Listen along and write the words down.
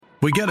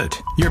We get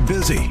it. You're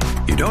busy.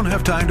 You don't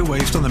have time to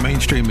waste on the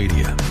mainstream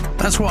media.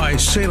 That's why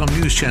Salem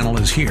News Channel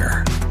is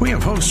here. We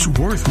have hosts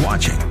worth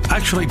watching,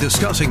 actually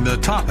discussing the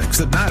topics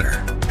that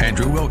matter.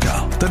 Andrew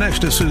Wilkow,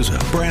 Dinesh D'Souza,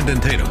 Brandon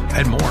Tatum,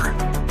 and more.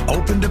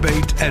 Open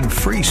debate and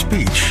free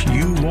speech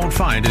you won't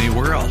find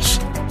anywhere else.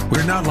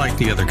 We're not like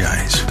the other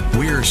guys.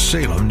 We're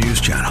Salem News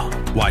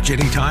Channel. Watch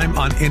anytime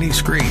on any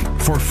screen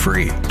for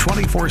free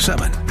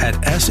 24/7 at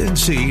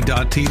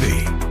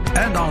snc.tv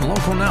and on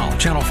Local Now,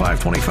 Channel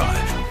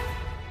 525.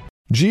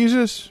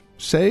 Jesus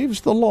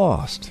saves the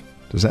lost.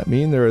 Does that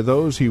mean there are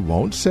those he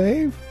won't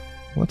save?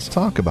 Let's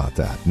talk about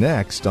that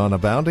next on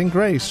Abounding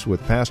Grace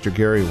with Pastor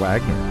Gary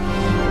Wagner.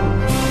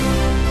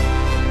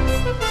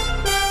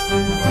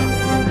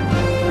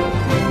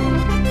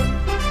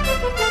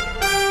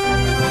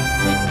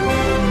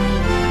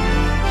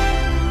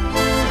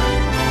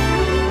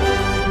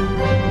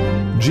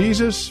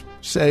 Jesus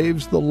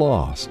saves the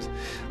lost.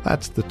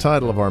 That's the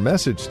title of our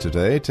message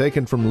today,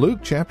 taken from Luke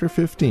chapter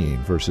 15,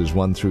 verses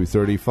 1 through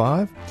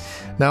 35.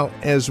 Now,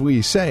 as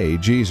we say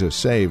Jesus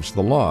saves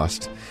the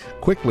lost,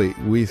 quickly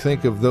we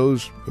think of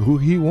those who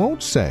he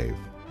won't save.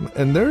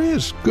 And there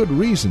is good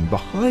reason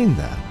behind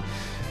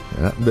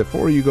that.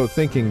 Before you go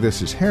thinking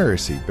this is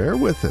heresy, bear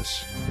with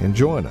us and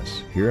join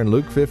us here in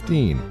Luke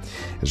 15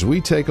 as we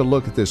take a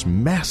look at this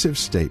massive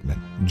statement,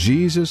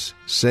 Jesus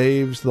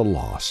saves the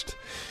lost.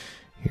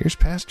 Here's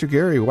Pastor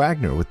Gary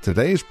Wagner with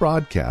today's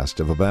broadcast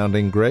of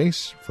Abounding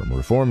Grace from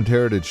Reformed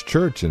Heritage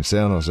Church in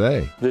San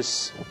Jose.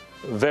 This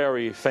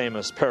very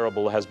famous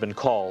parable has been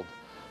called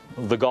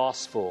the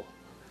gospel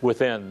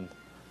within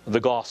the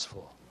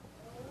gospel,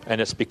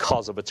 and it's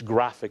because of its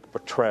graphic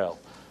portrayal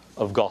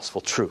of gospel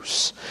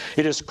truths.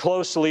 It is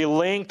closely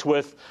linked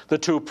with the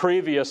two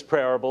previous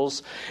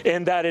parables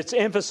in that its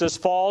emphasis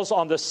falls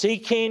on the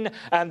seeking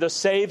and the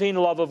saving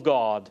love of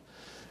God,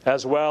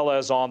 as well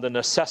as on the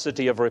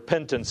necessity of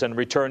repentance and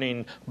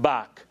returning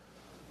back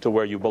to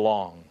where you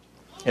belong.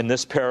 In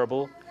this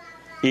parable,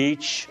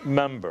 each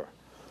member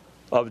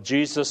of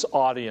Jesus'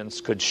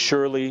 audience could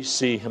surely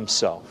see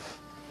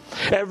himself.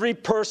 Every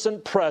person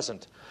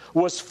present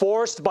was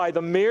forced by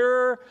the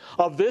mirror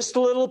of this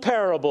little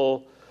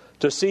parable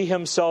to see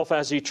himself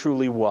as he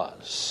truly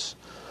was.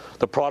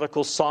 The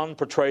prodigal son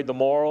portrayed the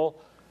moral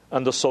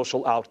and the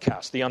social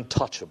outcasts, the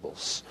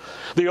untouchables.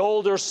 The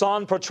older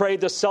son portrayed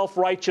the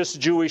self-righteous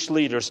Jewish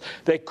leaders.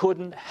 They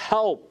couldn't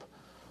help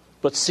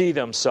but see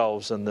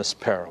themselves in this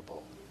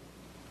parable.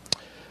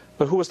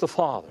 But who is the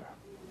father?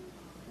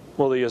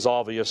 Well, he is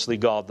obviously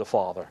God the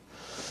Father.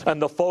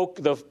 And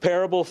the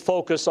parable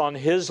focused on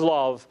his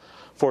love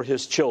for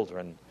his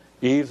children,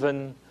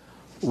 even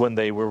when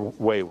they were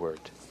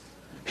wayward.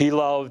 He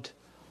loved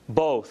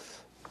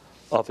both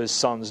of his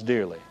sons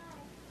dearly,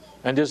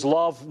 and his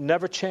love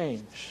never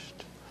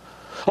changed.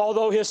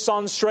 Although his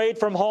son strayed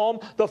from home,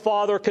 the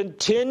father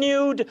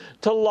continued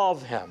to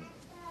love him.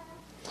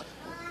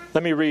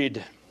 Let me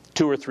read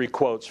 2 or 3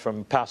 quotes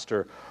from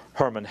Pastor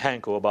Herman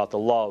Hankel about the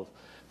love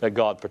that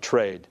God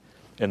portrayed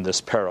in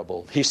this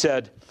parable. He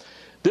said,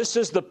 "This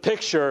is the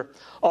picture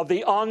of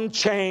the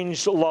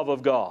unchanged love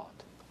of God.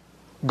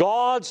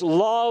 God's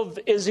love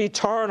is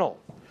eternal.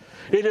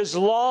 It is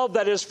love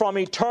that is from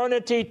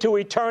eternity to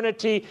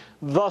eternity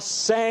the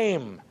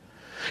same.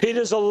 It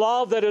is a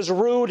love that is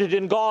rooted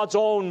in God's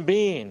own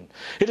being.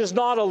 It is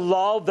not a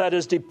love that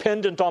is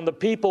dependent on the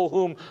people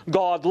whom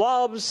God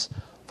loves,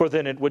 for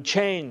then it would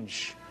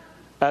change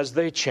as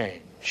they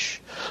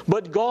change.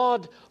 But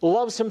God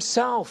loves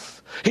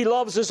himself. He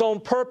loves his own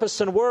purpose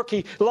and work.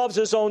 He loves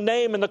his own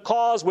name and the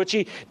cause which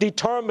he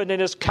determined in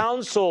his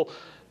counsel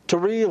to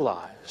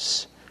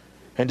realize.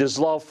 And his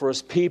love for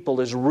his people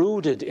is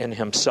rooted in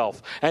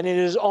himself and in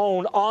his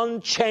own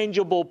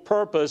unchangeable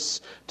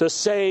purpose to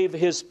save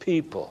his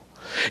people.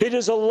 It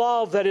is a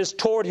love that is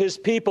toward his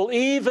people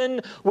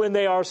even when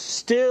they are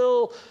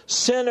still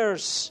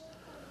sinners.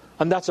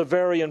 And that's a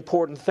very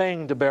important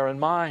thing to bear in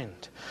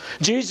mind.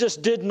 Jesus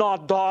did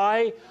not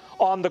die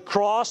on the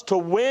cross to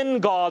win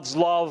God's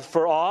love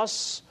for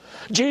us.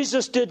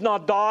 Jesus did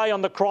not die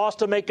on the cross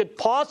to make it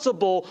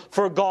possible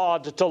for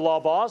God to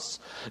love us.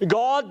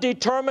 God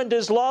determined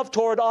his love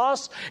toward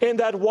us in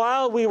that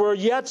while we were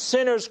yet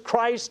sinners,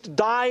 Christ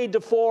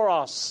died for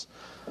us.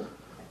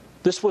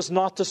 This was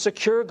not to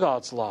secure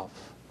God's love.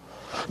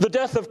 The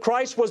death of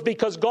Christ was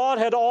because God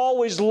had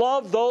always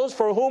loved those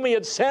for whom he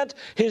had sent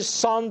his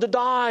Son to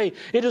die.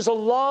 It is a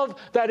love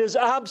that is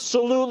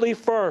absolutely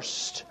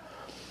first.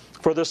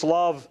 For this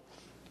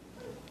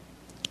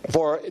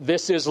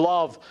is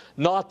love,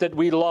 not that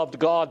we loved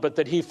God, but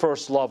that he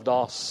first loved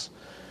us.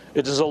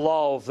 It is a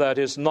love that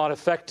is not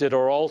affected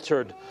or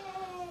altered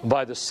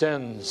by the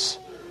sins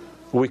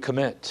we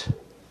commit.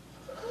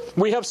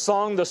 We have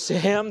sung the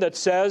hymn that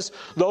says,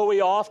 "Though we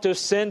oft have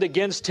sinned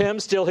against him,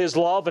 still his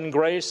love and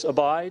grace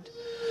abide."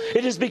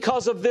 It is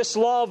because of this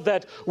love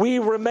that we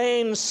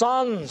remain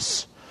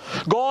sons.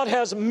 God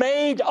has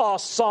made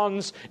us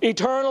sons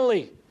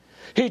eternally.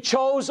 He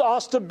chose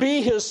us to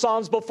be his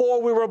sons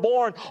before we were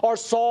born or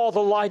saw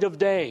the light of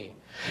day.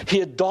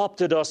 He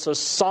adopted us as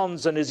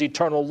sons in His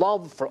eternal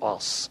love for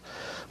us.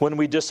 When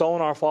we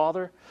disown our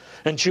Father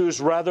and choose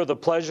rather the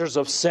pleasures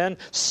of sin,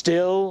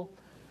 still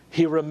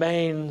He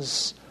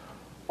remains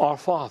our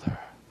Father.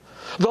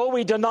 Though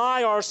we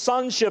deny our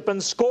sonship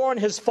and scorn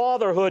His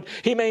fatherhood,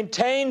 He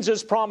maintains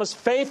His promise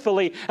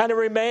faithfully, and He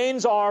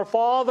remains our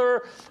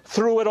Father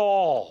through it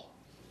all.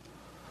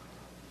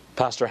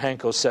 Pastor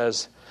Hanko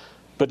says,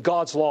 but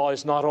God's law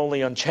is not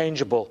only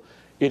unchangeable,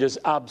 it is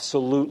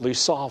absolutely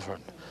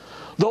sovereign.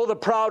 Though the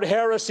proud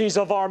heresies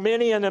of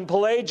Arminian and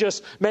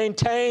Pelagius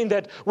maintain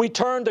that we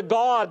turn to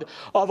God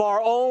of our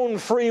own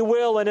free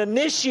will and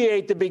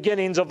initiate the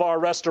beginnings of our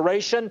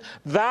restoration,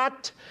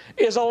 that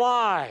is a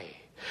lie.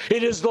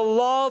 It is the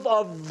love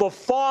of the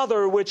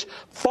Father which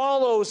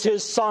follows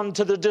His Son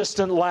to the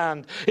distant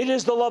land. It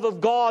is the love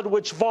of God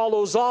which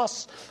follows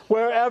us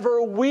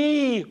wherever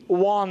we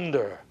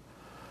wander.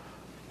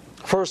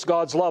 First,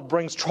 God's love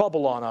brings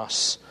trouble on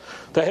us.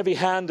 The heavy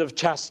hand of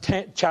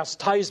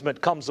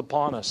chastisement comes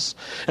upon us.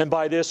 And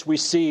by this we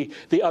see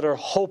the utter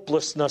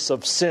hopelessness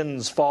of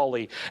sin's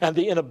folly and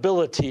the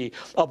inability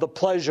of the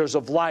pleasures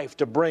of life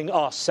to bring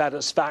us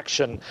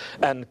satisfaction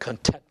and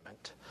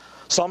contentment.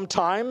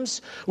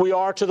 Sometimes we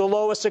are to the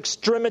lowest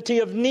extremity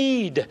of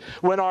need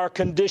when our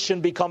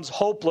condition becomes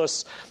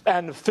hopeless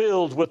and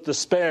filled with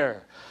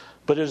despair.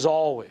 But it is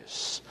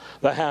always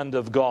the hand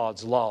of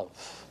God's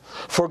love.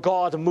 For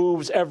God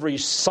moves every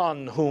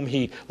son whom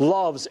He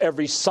loves,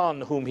 every son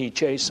whom He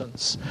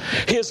chastens.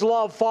 His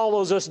love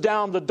follows us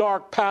down the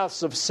dark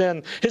paths of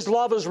sin. His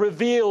love is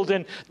revealed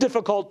in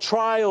difficult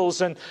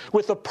trials and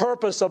with the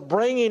purpose of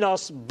bringing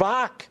us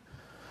back.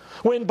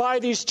 When by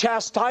these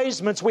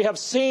chastisements we have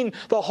seen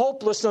the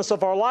hopelessness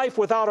of our life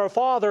without our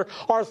Father,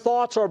 our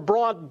thoughts are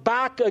brought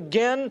back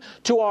again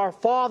to our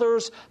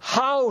Father's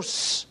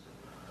house.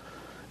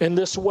 In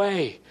this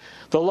way,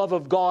 the love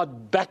of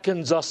God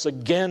beckons us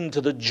again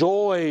to the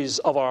joys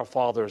of our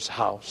Father's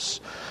house.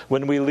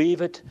 When we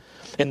leave it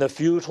in the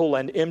futile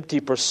and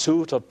empty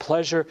pursuit of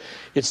pleasure,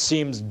 it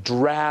seems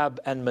drab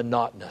and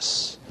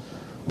monotonous.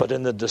 But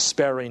in the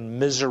despairing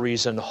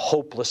miseries and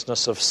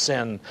hopelessness of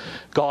sin,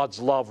 God's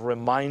love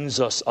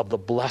reminds us of the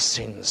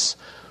blessings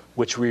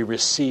which we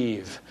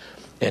receive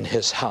in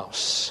His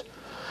house.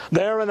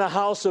 There in the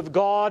house of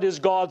God is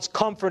God's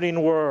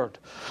comforting word,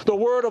 the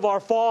word of our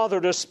Father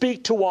to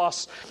speak to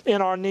us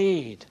in our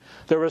need.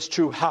 There is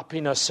true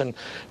happiness and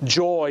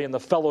joy in the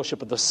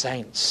fellowship of the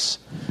saints.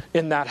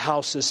 In that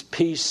house is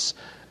peace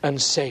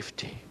and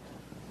safety.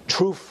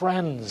 True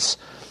friends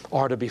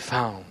are to be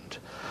found.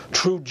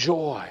 True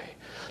joy.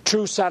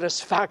 True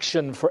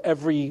satisfaction for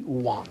every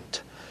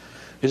want.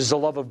 It is the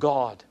love of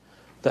God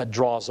that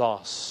draws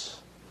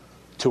us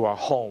to our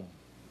home,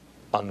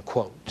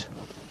 unquote.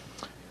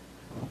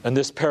 And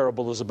this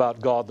parable is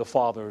about God the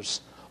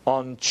Father's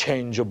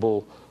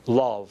unchangeable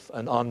love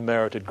and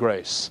unmerited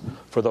grace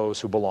for those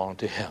who belong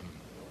to Him.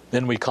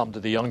 Then we come to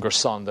the younger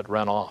son that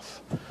ran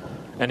off.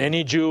 And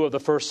any Jew of the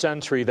first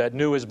century that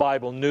knew his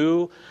Bible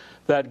knew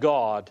that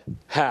God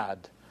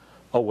had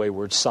a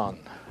wayward son.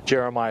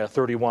 Jeremiah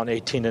 31,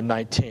 18 and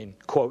 19,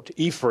 quote,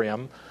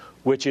 Ephraim,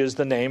 which is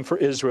the name for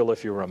Israel,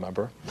 if you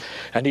remember.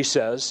 And he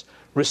says,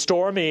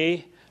 restore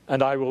me,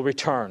 and I will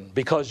return,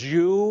 because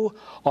you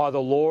are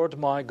the Lord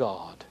my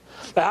God.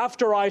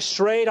 After I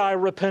strayed, I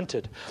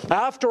repented.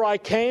 After I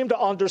came to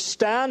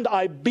understand,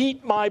 I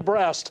beat my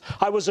breast.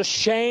 I was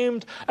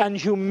ashamed and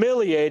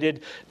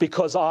humiliated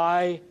because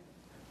I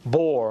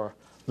bore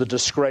the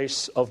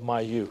disgrace of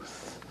my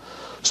youth.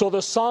 So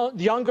the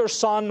younger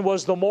son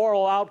was the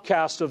moral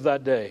outcast of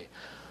that day,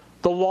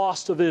 the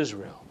lost of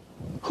Israel,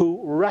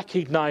 who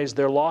recognized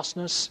their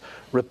lostness,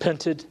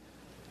 repented,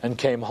 and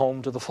came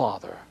home to the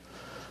Father.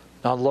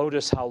 Now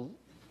notice how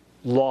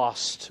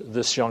lost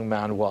this young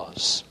man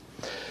was.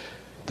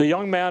 The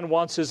young man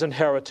wants his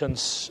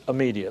inheritance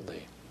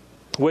immediately,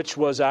 which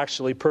was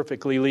actually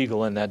perfectly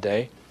legal in that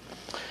day,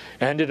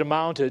 and it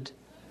amounted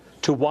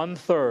to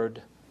 1/3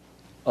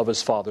 of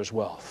his father's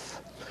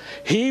wealth.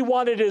 He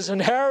wanted his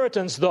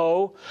inheritance,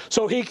 though,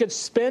 so he could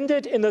spend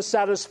it in the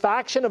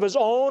satisfaction of his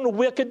own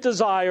wicked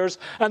desires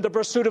and the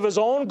pursuit of his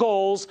own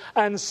goals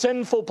and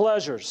sinful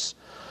pleasures.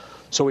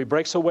 So he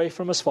breaks away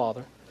from his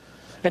father,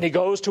 and he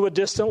goes to a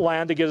distant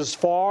land to get as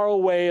far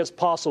away as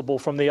possible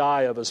from the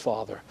eye of his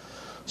father,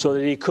 so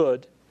that he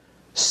could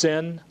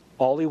sin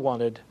all he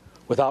wanted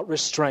without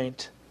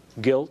restraint,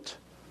 guilt,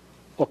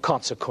 or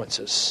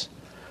consequences.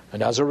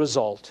 And as a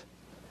result,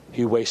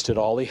 he wasted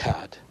all he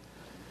had,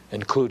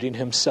 including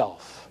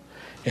himself,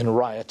 in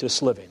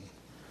riotous living.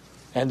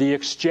 And he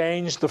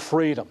exchanged the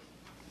freedom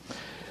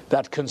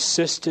that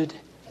consisted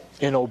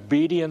in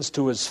obedience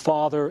to his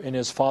father in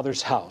his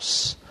father's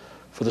house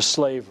for the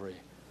slavery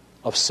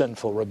of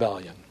sinful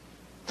rebellion.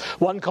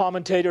 One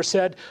commentator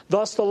said,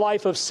 thus the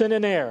life of sin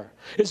and error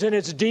is in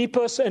its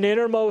deepest and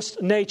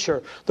innermost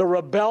nature the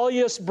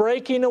rebellious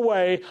breaking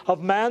away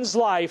of man's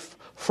life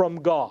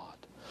from God.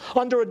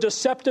 under a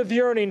deceptive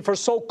yearning for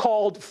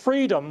so-called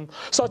freedom,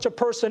 such a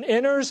person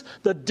enters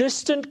the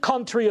distant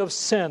country of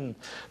sin,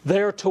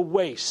 there to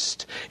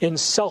waste in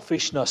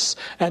selfishness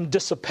and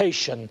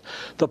dissipation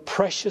the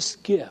precious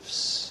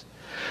gifts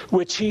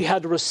which he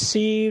had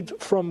received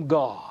from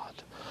God.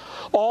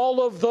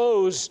 All of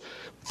those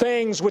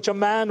things which a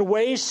man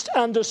wastes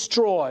and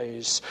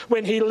destroys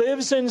when he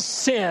lives in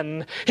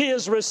sin, he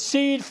has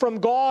received from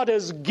God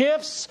as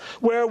gifts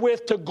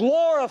wherewith to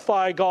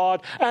glorify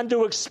God and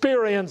to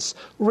experience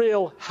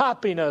real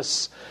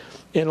happiness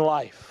in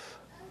life.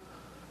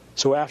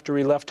 So after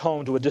he left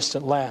home to a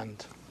distant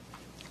land,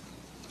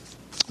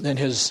 then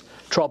his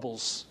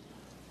troubles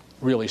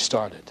really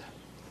started.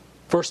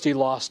 First he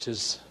lost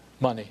his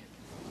money.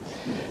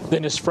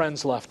 Then his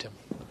friends left him.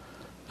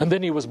 And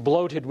then he was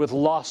bloated with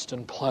lust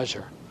and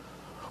pleasure.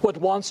 What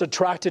once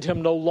attracted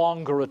him no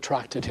longer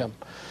attracted him.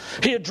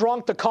 He had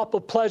drunk the cup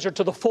of pleasure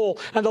to the full,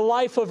 and the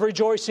life of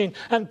rejoicing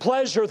and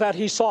pleasure that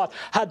he sought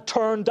had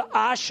turned to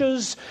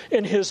ashes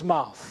in his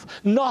mouth.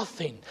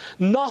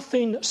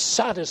 Nothing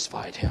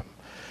satisfied him.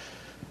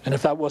 And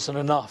if that wasn't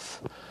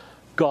enough,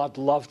 God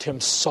loved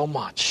him so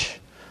much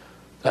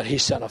that he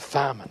sent a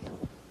famine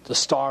to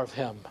starve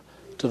him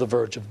to the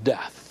verge of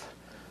death.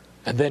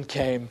 And then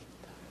came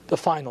the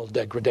final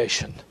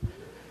degradation.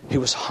 He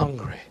was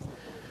hungry.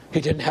 He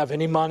didn't have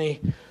any money,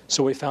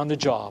 so he found a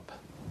job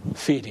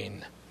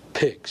feeding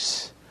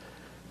pigs.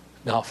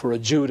 Now, for a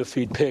Jew to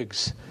feed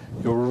pigs,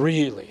 you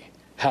really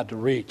had to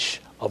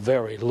reach a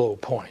very low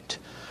point.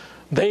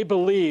 They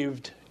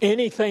believed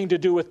anything to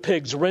do with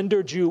pigs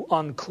rendered you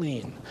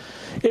unclean.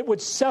 It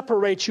would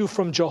separate you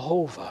from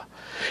Jehovah.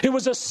 It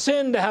was a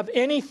sin to have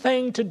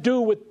anything to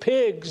do with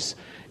pigs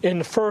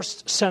in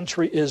first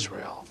century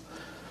Israel.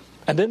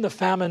 And then the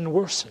famine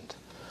worsened.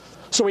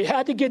 So he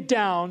had to get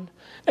down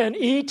and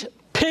eat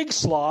pig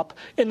slop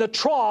in the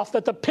trough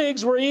that the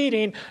pigs were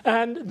eating,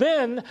 and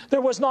then there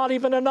was not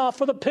even enough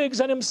for the pigs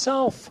and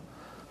himself.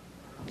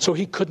 So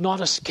he could not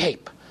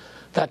escape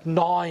that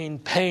gnawing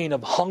pain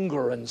of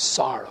hunger and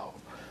sorrow.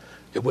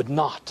 It would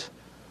not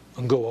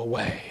go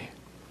away.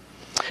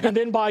 And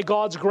then by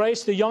God's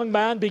grace, the young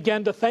man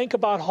began to think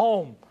about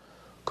home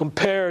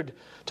compared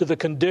to the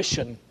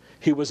condition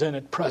he was in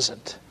at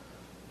present.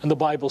 And the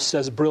Bible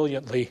says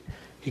brilliantly,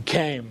 he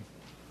came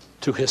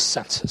to his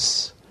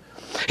senses.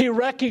 He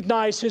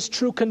recognized his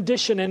true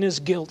condition and his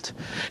guilt.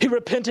 He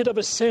repented of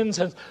his sins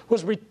and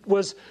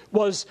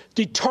was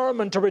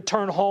determined to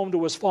return home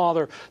to his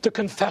father, to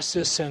confess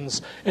his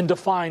sins, and to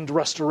find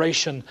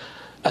restoration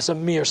as a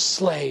mere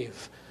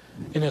slave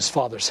in his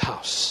father's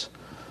house.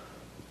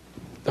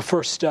 The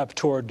first step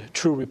toward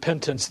true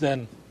repentance,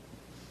 then,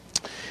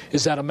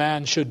 is that a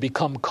man should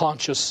become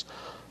conscious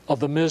of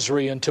the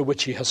misery into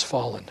which he has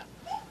fallen.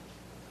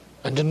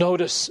 And to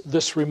notice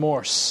this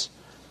remorse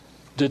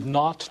did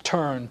not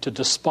turn to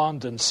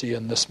despondency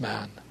in this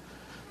man.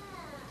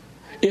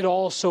 It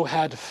also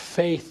had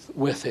faith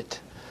with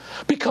it,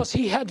 because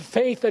he had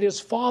faith that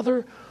his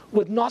father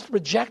would not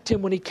reject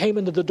him when he came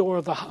into the door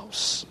of the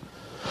house.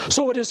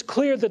 So it is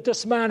clear that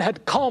this man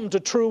had come to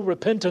true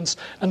repentance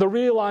and the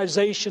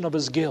realization of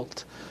his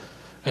guilt.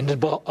 And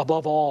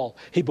above all,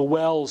 he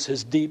bewails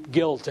his deep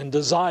guilt and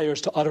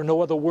desires to utter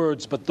no other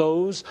words but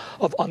those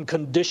of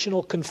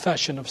unconditional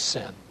confession of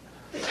sin.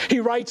 He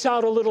writes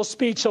out a little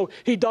speech so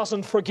he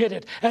doesn't forget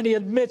it, and he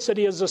admits that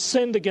he has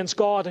sinned against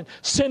God and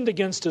sinned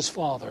against his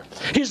father.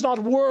 He's not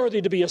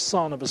worthy to be a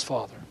son of his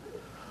father.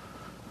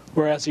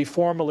 Whereas he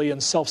formally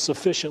and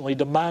self-sufficiently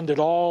demanded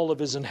all of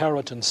his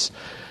inheritance,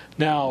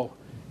 now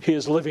he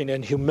is living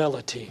in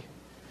humility.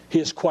 He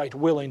is quite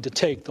willing to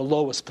take the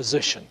lowest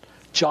position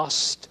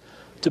just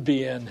to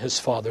be in his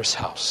father's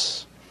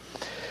house.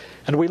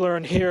 And we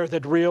learn here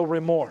that real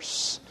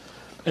remorse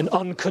and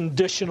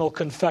unconditional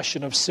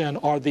confession of sin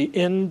are the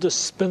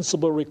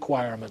indispensable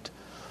requirement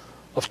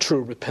of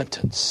true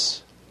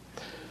repentance.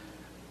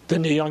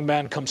 Then the young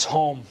man comes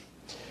home,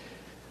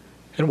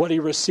 and what he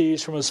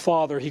receives from his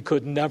father he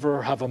could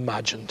never have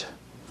imagined.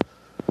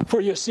 For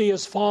you see,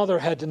 his father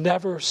had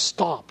never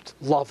stopped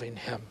loving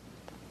him.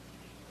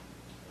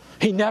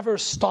 He never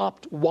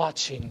stopped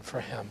watching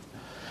for him.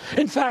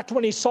 In fact,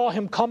 when he saw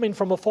him coming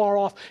from afar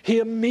off, he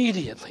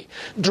immediately,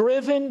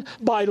 driven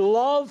by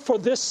love for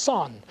this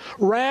son,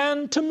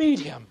 ran to meet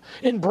him,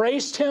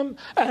 embraced him,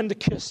 and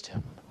kissed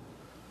him.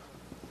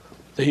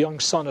 The young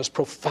son is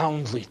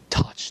profoundly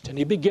touched, and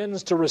he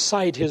begins to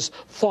recite his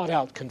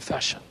thought-out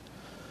confession.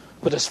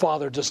 But his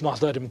father does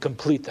not let him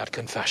complete that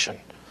confession,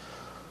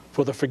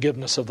 for the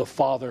forgiveness of the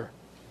father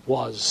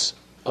was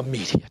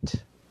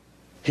immediate.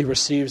 He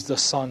receives the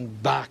son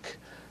back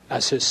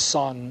as his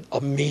son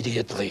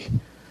immediately,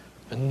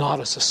 and not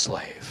as a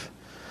slave.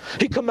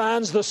 He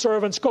commands the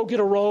servants, go get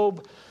a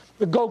robe,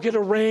 go get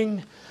a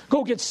ring,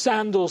 go get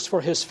sandals for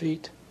his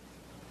feet.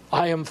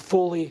 I am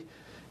fully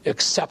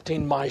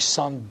accepting my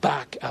son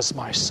back as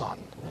my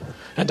son,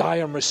 and I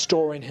am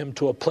restoring him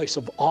to a place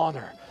of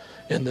honor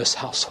in this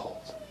household.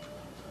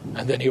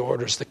 And then he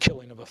orders the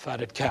killing of a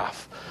fatted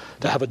calf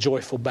to have a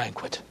joyful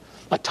banquet,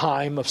 a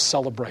time of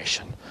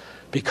celebration,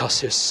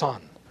 because his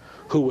son,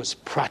 who was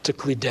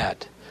practically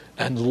dead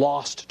and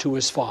lost to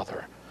his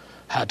father,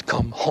 had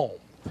come home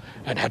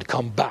and had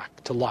come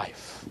back to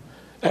life.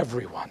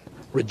 Everyone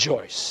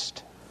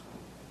rejoiced,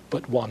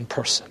 but one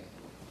person.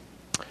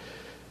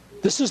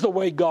 This is the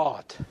way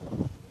God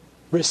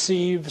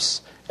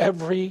receives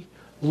every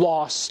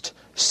lost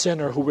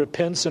sinner who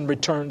repents and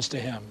returns to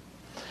Him.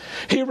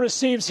 He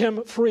receives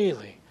him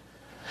freely.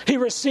 He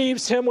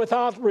receives him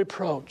without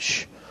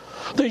reproach.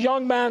 The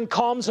young man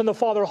comes and the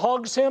father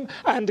hugs him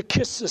and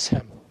kisses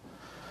him.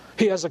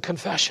 He has a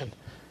confession.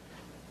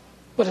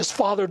 But his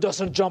father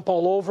doesn't jump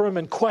all over him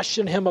and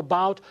question him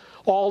about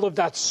all of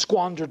that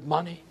squandered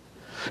money.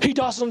 He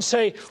doesn't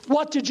say,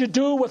 "What did you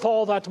do with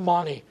all that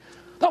money?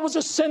 That was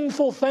a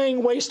sinful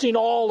thing, wasting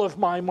all of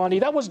my money.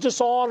 That was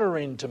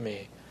dishonoring to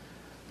me."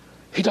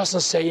 He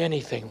doesn't say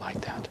anything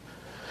like that.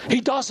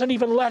 He doesn't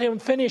even let him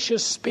finish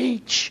his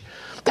speech.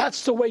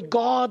 That's the way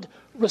God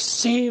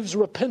receives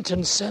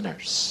repentant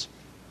sinners.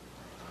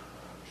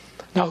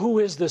 Now, who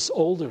is this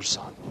older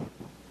son?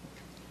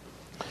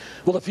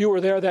 Well, if you were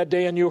there that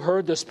day and you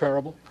heard this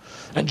parable,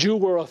 and you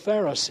were a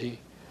Pharisee,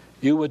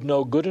 you would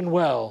know good and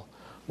well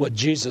what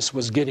Jesus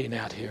was getting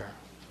at here.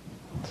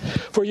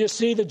 For you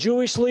see, the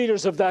Jewish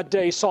leaders of that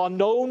day saw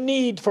no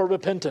need for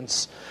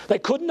repentance. They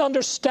couldn't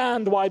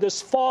understand why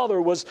this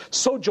father was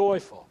so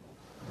joyful.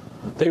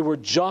 They were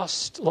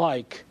just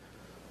like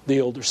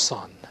the older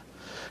son.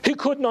 He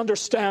couldn't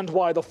understand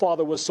why the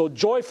father was so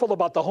joyful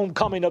about the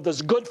homecoming of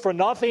this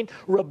good-for-nothing,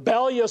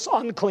 rebellious,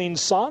 unclean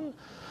son.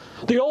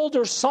 The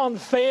older son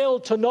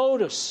failed to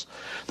notice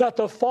that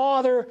the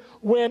father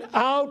went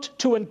out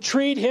to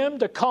entreat him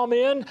to come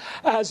in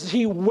as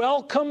he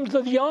welcomed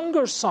the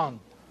younger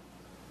son.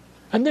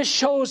 And this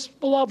shows,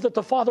 beloved, that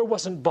the father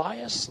wasn't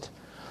biased.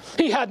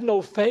 He had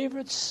no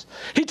favorites.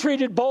 He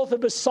treated both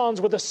of his sons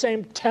with the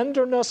same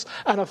tenderness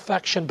and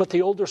affection. But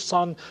the older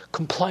son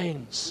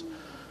complains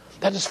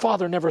that his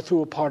father never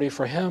threw a party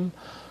for him,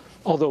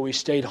 although he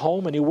stayed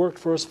home and he worked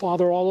for his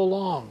father all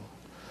along.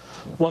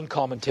 One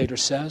commentator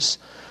says,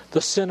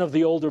 the sin of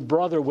the older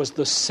brother was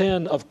the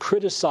sin of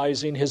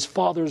criticizing his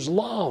father's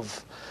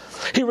love.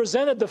 He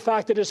resented the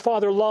fact that his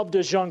father loved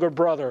his younger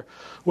brother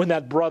when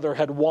that brother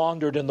had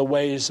wandered in the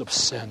ways of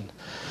sin.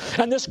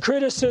 And this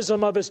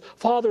criticism of his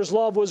father's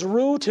love was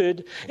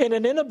rooted in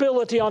an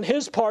inability on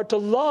his part to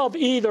love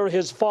either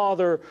his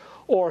father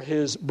or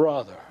his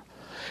brother.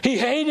 He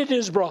hated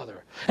his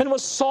brother and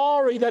was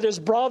sorry that his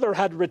brother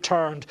had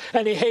returned,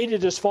 and he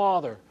hated his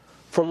father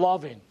for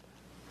loving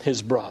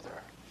his brother.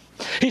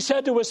 He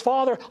said to his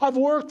father, "I've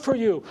worked for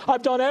you.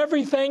 I've done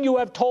everything you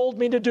have told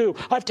me to do.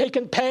 I've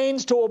taken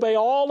pains to obey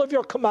all of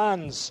your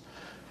commands."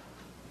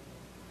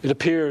 It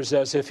appears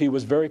as if he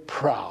was very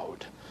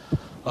proud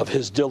of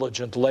his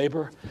diligent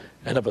labor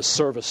and of his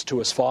service to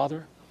his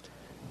father,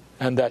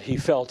 and that he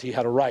felt he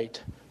had a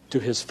right to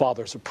his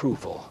father's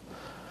approval.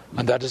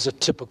 And that is a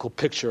typical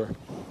picture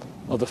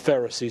of the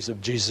Pharisees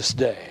of Jesus'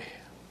 day.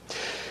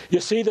 You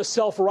see, the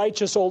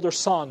self-righteous older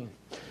son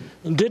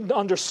didn't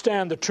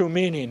understand the true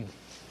meaning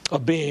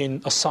of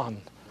being a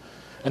son.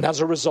 And as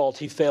a result,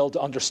 he failed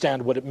to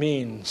understand what it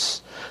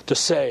means to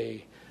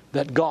say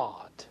that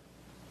God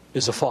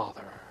is a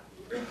father.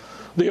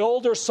 The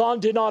older son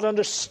did not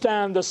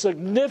understand the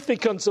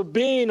significance of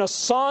being a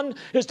son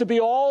is to be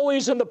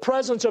always in the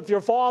presence of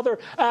your father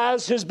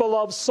as his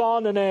beloved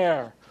son and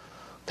heir.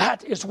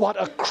 That is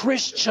what a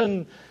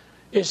Christian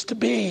is to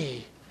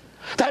be.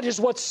 That is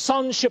what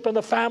sonship in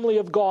the family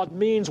of God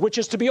means, which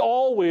is to be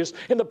always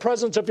in the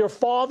presence of your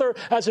father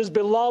as his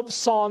beloved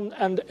son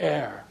and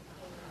heir.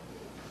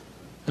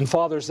 And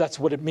fathers, that's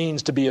what it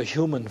means to be a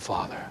human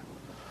father.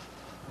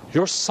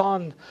 Your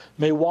son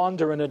may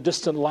wander in a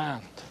distant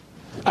land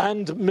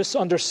and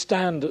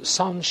misunderstand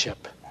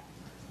sonship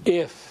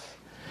if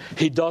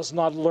he does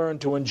not learn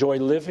to enjoy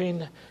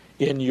living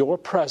in your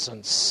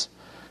presence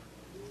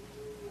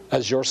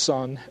as your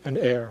son and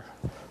heir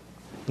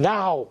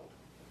now.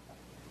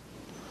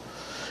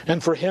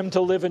 And for him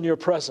to live in your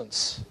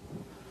presence,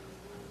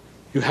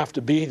 you have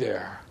to be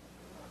there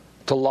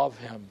to love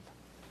him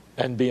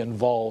and be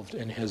involved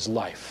in his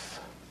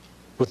life.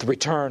 With the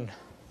return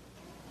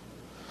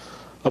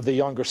of the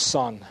younger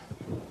son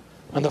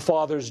and the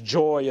father's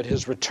joy at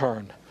his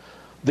return,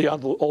 the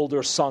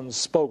older son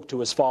spoke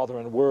to his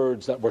father in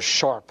words that were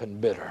sharp and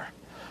bitter.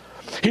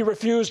 He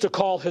refused to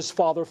call his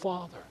father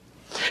father.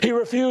 He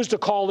refused to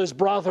call his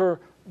brother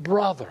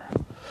brother.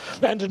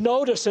 And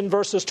notice in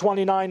verses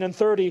 29 and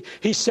 30,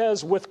 he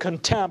says with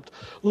contempt,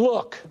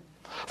 "Look,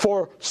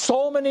 for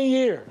so many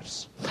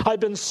years I've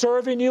been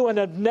serving you and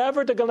have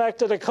never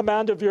neglected a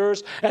command of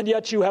yours, and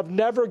yet you have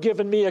never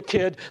given me a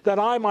kid that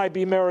I might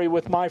be merry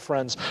with my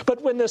friends.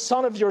 But when this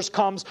son of yours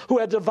comes, who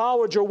had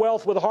devoured your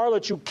wealth with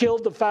harlots, you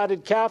killed the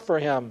fatted calf for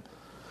him."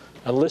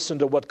 And listen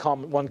to what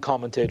one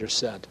commentator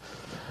said.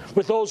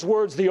 With those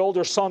words, the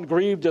older son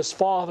grieved his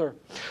father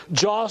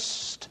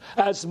just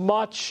as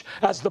much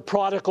as the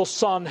prodigal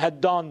son had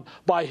done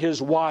by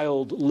his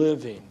wild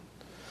living.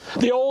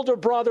 The older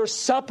brother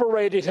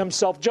separated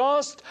himself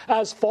just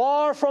as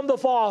far from the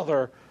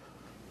father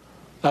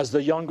as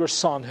the younger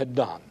son had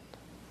done.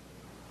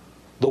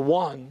 The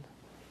one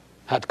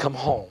had come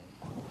home.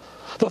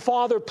 The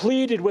father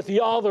pleaded with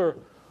the other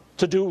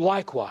to do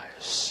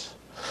likewise.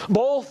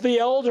 Both the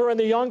elder and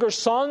the younger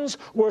sons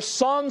were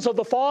sons of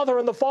the father,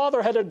 and the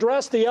father had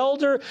addressed the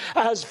elder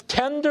as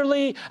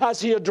tenderly as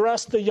he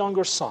addressed the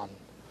younger son.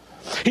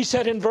 He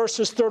said in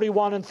verses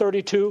 31 and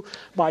 32,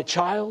 "My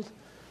child,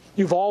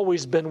 you've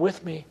always been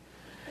with me,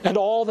 and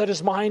all that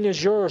is mine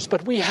is yours.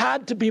 But we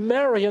had to be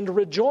merry and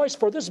rejoice,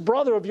 for this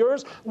brother of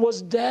yours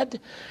was dead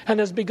and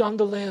has begun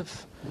to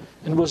live,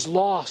 and was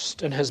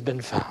lost and has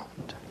been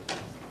found."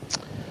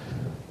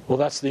 Well,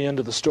 that's the end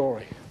of the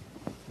story.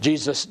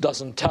 Jesus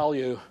doesn't tell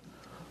you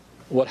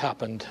what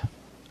happened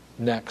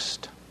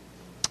next.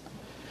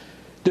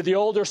 Did the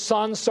older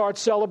son start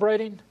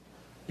celebrating?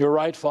 "You're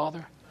right,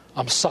 Father.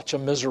 I'm such a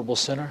miserable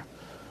sinner.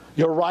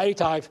 You're right,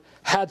 I've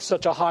had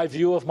such a high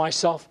view of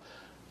myself.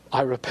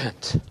 I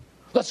repent.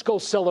 Let's go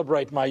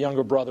celebrate my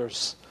younger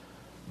brother's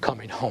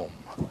coming home."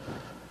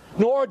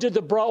 Nor did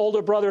the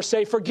older brother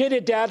say, "Forget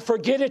it, Dad,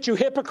 forget it, you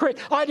hypocrite.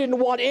 I didn't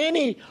want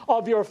any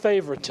of your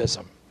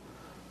favoritism."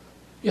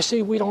 You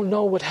see, we don't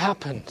know what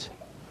happened.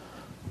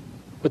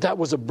 But that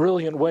was a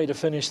brilliant way to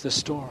finish this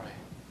story.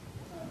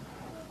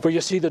 For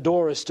you see, the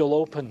door is still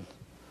open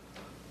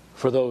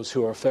for those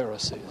who are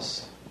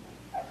Pharisees.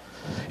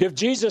 If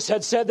Jesus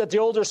had said that the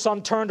older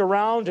son turned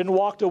around and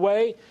walked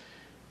away,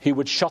 he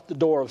would shut the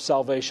door of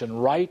salvation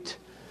right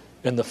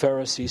in the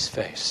Pharisees'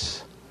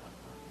 face.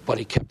 But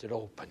he kept it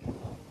open.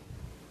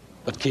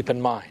 But keep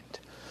in mind,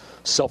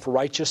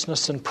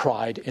 self-righteousness and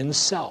pride in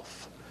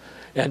self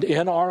and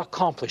in our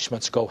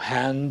accomplishments go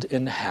hand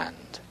in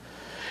hand.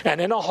 And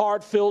in a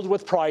heart filled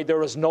with pride,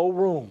 there is no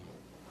room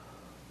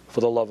for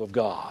the love of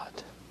God.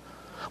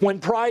 When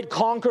pride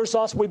conquers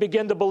us, we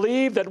begin to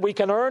believe that we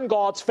can earn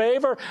God's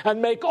favor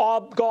and make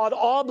God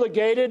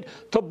obligated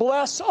to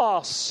bless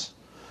us.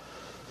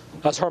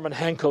 As Herman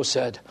Hanko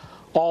said,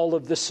 all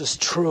of this is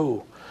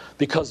true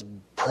because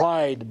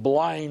pride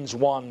blinds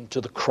one to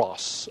the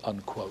cross,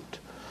 unquote.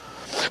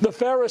 The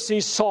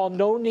Pharisees saw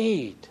no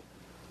need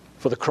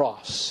for the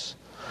cross.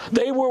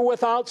 They were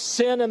without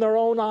sin in their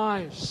own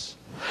eyes.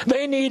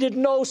 They needed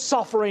no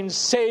suffering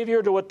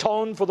Savior to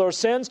atone for their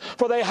sins,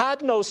 for they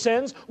had no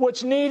sins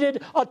which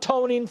needed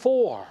atoning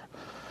for.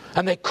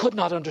 And they could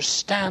not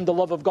understand the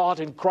love of God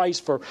in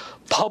Christ for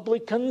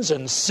publicans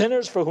and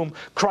sinners for whom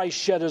Christ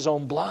shed his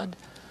own blood.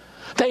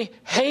 They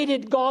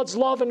hated God's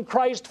love in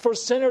Christ for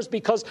sinners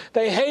because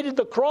they hated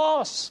the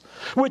cross,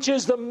 which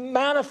is the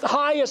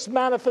highest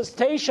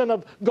manifestation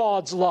of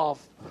God's love.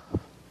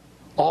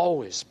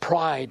 Always,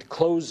 pride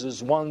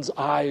closes one's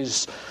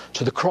eyes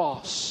to the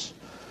cross.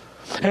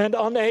 And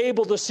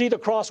unable to see the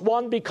cross,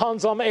 one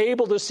becomes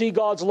unable to see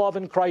God's love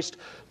in Christ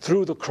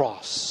through the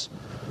cross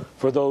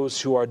for those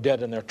who are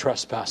dead in their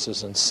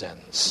trespasses and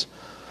sins.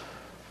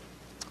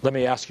 Let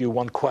me ask you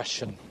one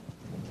question,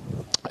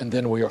 and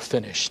then we are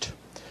finished.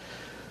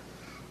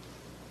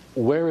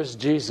 Where is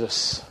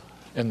Jesus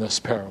in this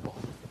parable?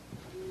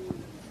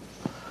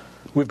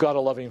 We've got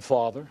a loving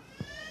father.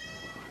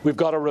 We've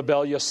got a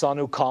rebellious son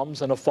who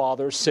comes and a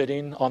father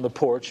sitting on the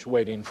porch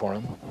waiting for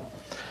him.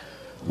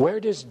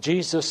 Where does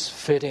Jesus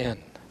fit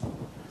in?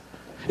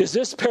 Is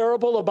this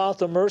parable about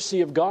the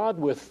mercy of God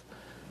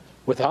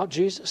without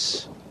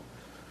Jesus?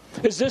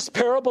 Is this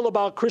parable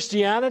about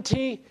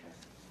Christianity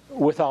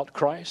without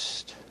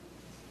Christ?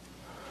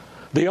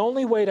 The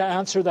only way to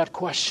answer that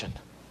question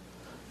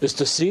is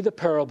to see the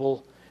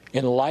parable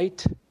in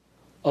light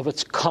of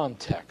its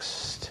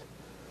context,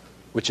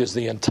 which is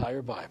the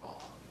entire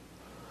Bible.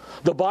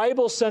 The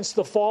Bible, since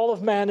the fall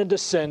of man into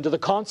sin to the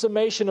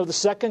consummation of the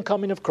second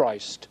coming of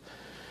Christ,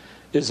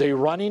 is a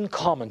running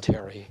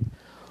commentary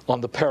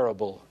on the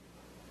parable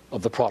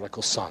of the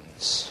prodigal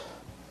sons.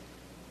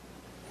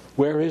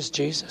 Where is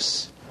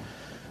Jesus?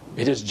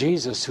 It is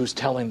Jesus who's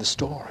telling the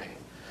story.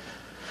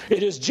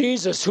 It is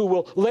Jesus who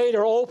will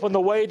later open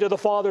the way to the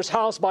Father's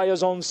house by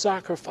his own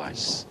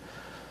sacrifice.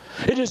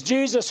 It is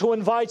Jesus who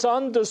invites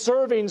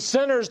undeserving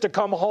sinners to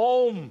come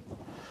home.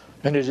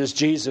 And it is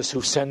Jesus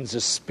who sends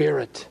his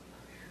Spirit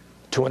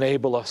to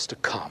enable us to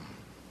come.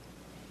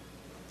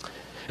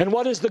 And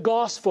what is the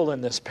gospel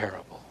in this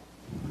parable?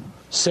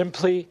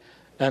 Simply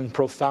and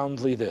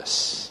profoundly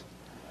this: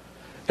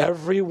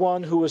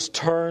 everyone who has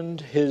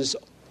turned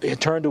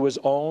to his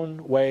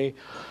own way,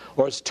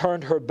 or has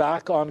turned her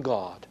back on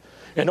God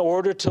in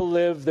order to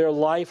live their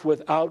life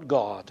without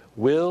God,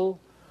 will,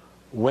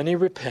 when he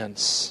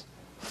repents,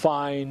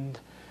 find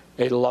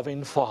a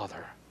loving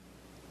Father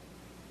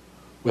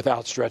with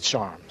outstretched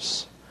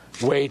arms,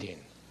 waiting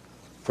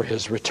for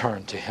his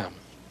return to him.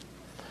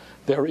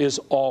 There is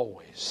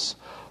always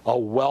a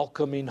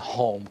welcoming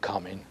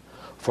homecoming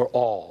for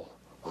all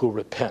who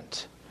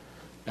repent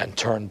and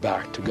turn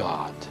back to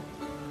God.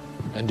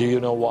 And do you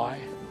know why?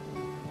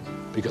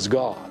 Because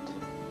God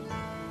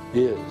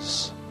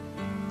is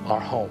our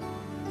home.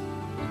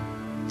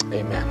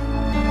 Amen.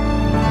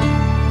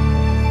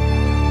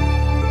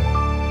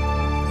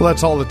 Well,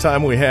 that's all the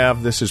time we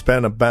have. This has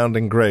been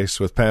Abounding Grace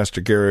with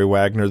Pastor Gary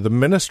Wagner, the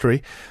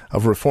ministry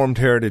of Reformed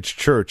Heritage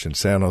Church in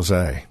San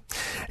Jose.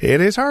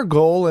 It is our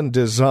goal and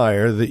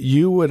desire that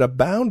you would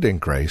abound in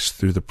grace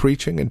through the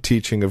preaching and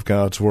teaching of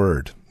God's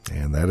Word.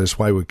 And that is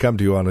why we come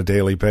to you on a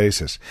daily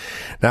basis.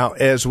 Now,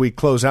 as we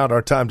close out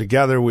our time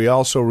together, we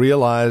also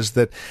realize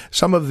that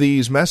some of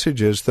these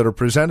messages that are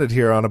presented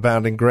here on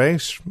Abounding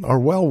Grace are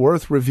well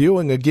worth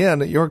reviewing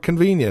again at your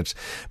convenience.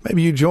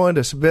 Maybe you joined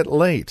us a bit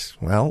late.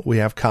 Well, we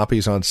have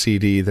copies on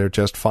CD. They're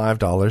just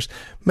 $5.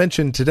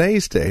 Mention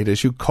today's date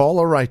as you call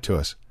or write to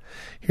us.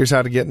 Here's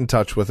how to get in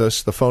touch with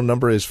us. The phone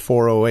number is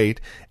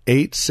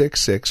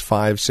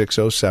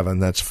 408-866-5607.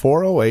 That's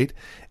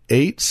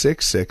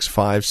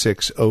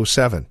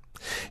 408-866-5607.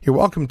 You're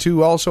welcome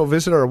to also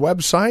visit our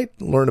website,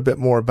 learn a bit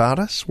more about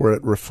us. We're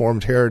at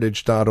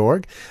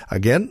reformedheritage.org.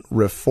 Again,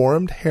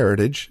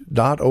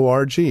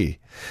 reformedheritage.org. And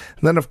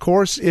then, of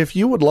course, if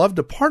you would love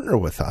to partner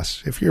with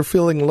us, if you're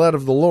feeling led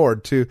of the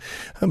Lord to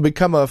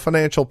become a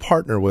financial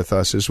partner with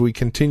us as we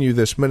continue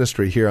this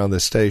ministry here on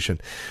this station,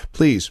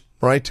 please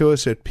write to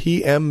us at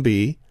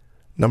PMB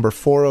number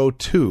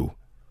 402.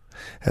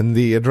 And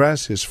the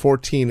address is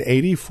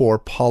 1484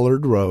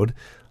 Pollard Road,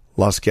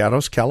 Los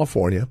Gatos,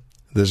 California.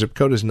 The zip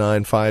code is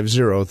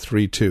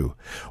 95032.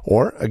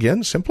 Or,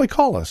 again, simply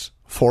call us,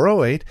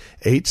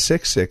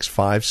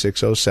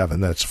 408-866-5607.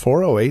 That's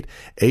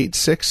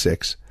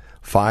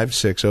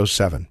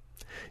 408-866-5607.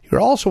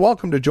 You're also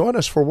welcome to join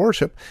us for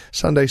worship.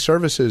 Sunday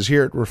services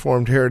here at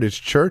Reformed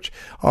Heritage Church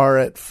are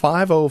at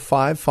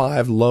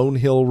 5055 Lone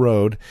Hill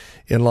Road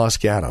in Los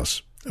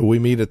Gatos. We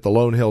meet at the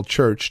Lone Hill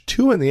Church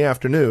 2 in the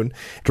afternoon.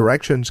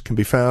 Directions can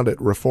be found at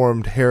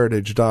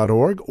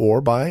reformedheritage.org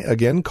or by,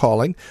 again,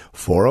 calling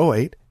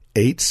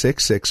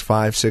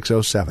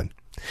 408-866-5607.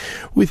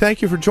 We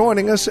thank you for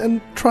joining us and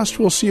trust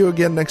we'll see you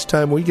again next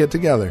time we get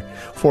together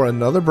for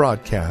another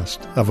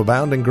broadcast of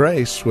Abounding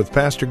Grace with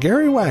Pastor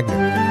Gary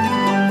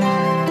Wagner.